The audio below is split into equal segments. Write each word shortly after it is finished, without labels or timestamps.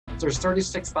there's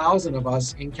 36,000 of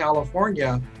us in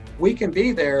California, we can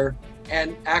be there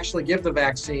and actually give the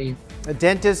vaccine. The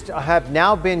dentists have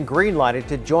now been green-lighted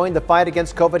to join the fight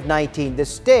against COVID-19. The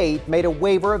state made a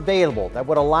waiver available that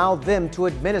would allow them to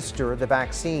administer the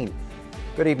vaccine.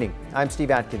 Good evening. I'm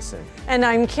Steve Atkinson. And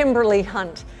I'm Kimberly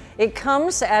Hunt. It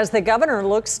comes as the governor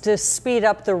looks to speed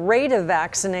up the rate of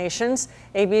vaccinations.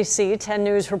 ABC 10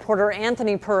 News reporter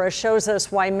Anthony Pura shows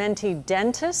us why many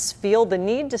dentists feel the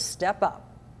need to step up.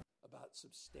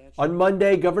 On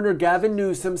Monday, Governor Gavin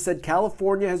Newsom said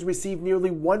California has received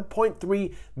nearly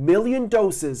 1.3 million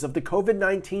doses of the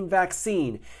COVID-19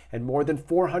 vaccine, and more than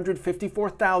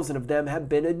 454,000 of them have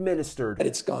been administered.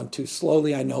 It's gone too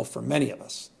slowly, I know, for many of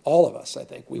us. All of us, I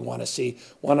think. We want to see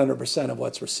 100% of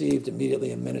what's received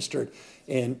immediately administered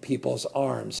in people's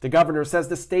arms. The governor says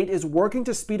the state is working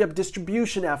to speed up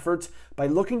distribution efforts by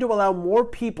looking to allow more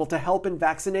people to help in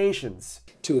vaccinations.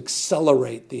 To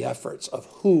accelerate the efforts of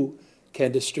who can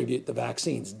distribute the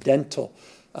vaccines, dental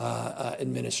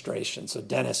administration, so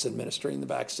dentists administering the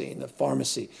vaccine, the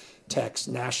pharmacy techs,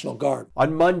 National Guard.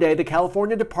 On Monday, the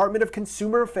California Department of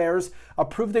Consumer Affairs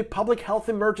approved a public health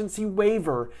emergency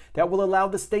waiver that will allow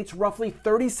the state's roughly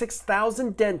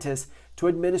 36,000 dentists to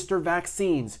administer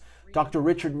vaccines. Dr.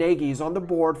 Richard Nagy is on the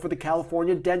board for the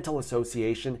California Dental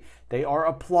Association. They are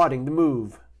applauding the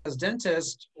move. As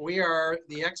dentists, we are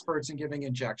the experts in giving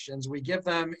injections. We give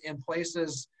them in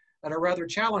places that are rather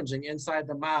challenging, inside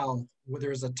the mouth, where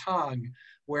there's a tongue,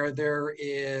 where there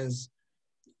is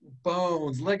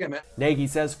bones, ligament. Nagy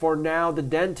says for now, the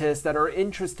dentists that are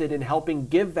interested in helping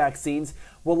give vaccines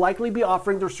will likely be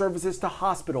offering their services to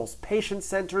hospitals, patient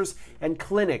centers, and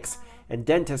clinics. And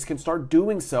dentists can start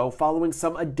doing so following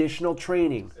some additional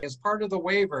training. As part of the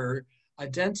waiver, a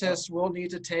dentist will need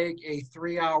to take a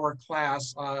 3-hour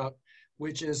class,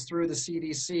 which is through the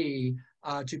CDC,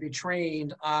 to be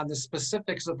trained on the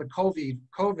specifics of the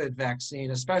COVID vaccine,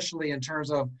 especially in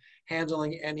terms of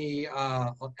handling any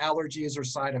allergies or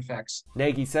side effects.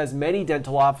 Nagy says many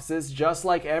dental offices, just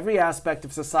like every aspect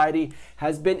of society,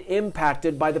 has been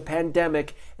impacted by the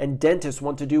pandemic, and dentists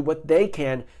want to do what they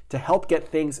can to help get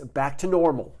things back to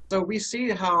normal. So we see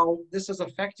how this is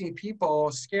affecting people,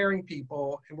 scaring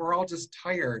people, and we're all just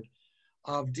tired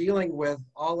of dealing with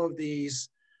all of these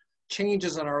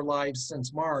changes in our lives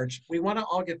since March. We want to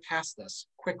all get past this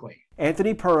quickly.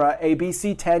 Anthony Pura,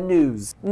 ABC 10 News.